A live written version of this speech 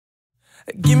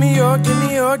Give me your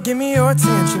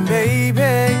attention,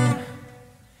 baby.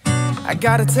 I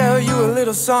gotta tell you a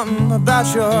little something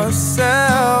about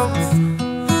yourself.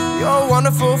 You're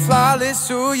wonderful,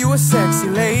 flawless, ooh, you a sexy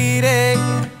lady.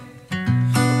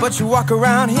 But you walk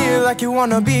around here like you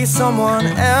wanna be someone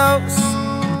else.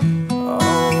 Oh,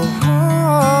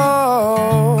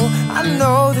 I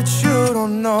know that you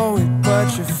don't know it,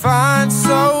 but you're fine,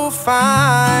 so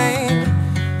fine.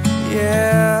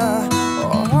 Yeah.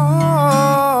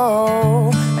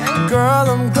 Oh, and girl,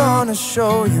 I'm gonna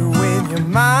show you when you're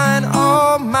mine,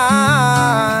 oh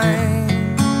mine.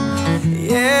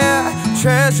 Yeah,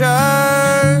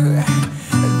 treasure,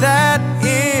 that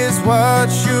is what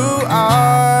you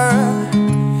are.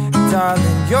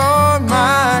 Darling, you're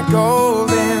my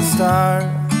golden star.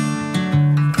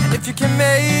 And if you can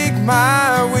make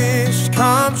my wish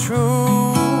come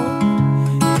true,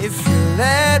 if you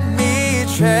let me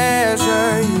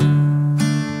treasure you,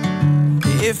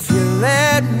 if you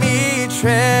let me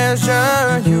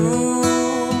treasure you.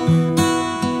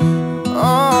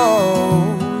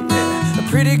 Oh, yeah.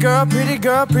 Pretty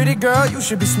girl, you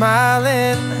should be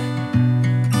smiling.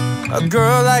 A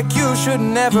girl like you should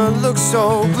never look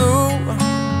so blue.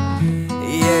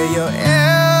 Yeah, you're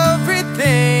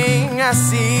everything I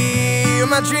see in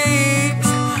my dreams.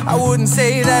 I wouldn't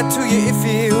say that to you if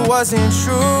it wasn't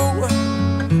true.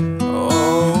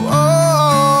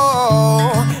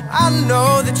 I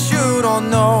know that you don't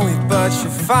know it, but you're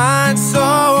fine,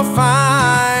 so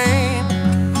fine.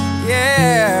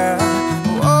 Yeah.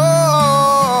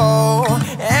 Oh,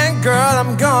 and girl,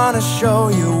 I'm gonna show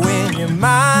you when you're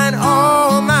mine,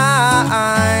 oh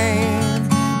mine.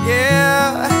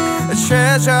 Yeah, a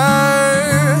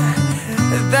treasure,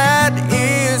 that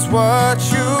is what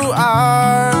you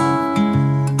are.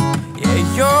 Yeah,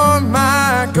 you're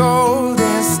my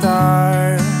golden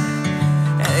star.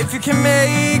 If you can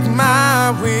make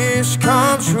my wish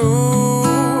come true,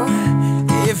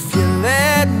 if you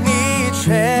let me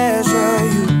treasure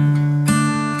you,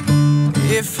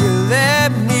 if you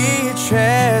let me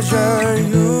treasure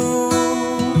you.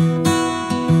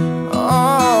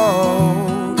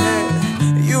 Oh,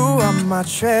 yeah. You are my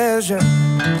treasure,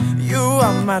 you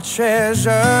are my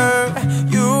treasure,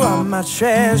 you are my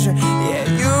treasure. Yeah,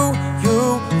 you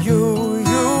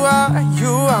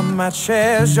are my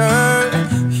treasure.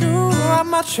 You are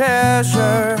my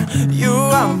treasure. You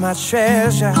are my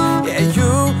treasure. Yeah,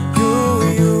 you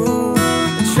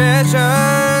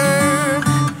treasure.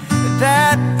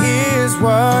 That is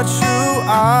what you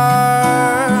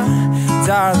are.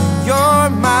 Darling, you're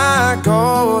my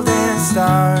golden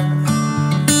star.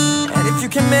 And if you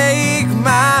can make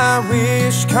my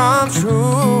wish come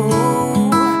true,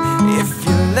 if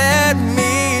you let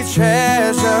me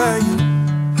treasure you,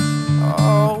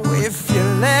 oh, if you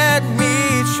let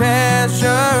me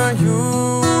treasure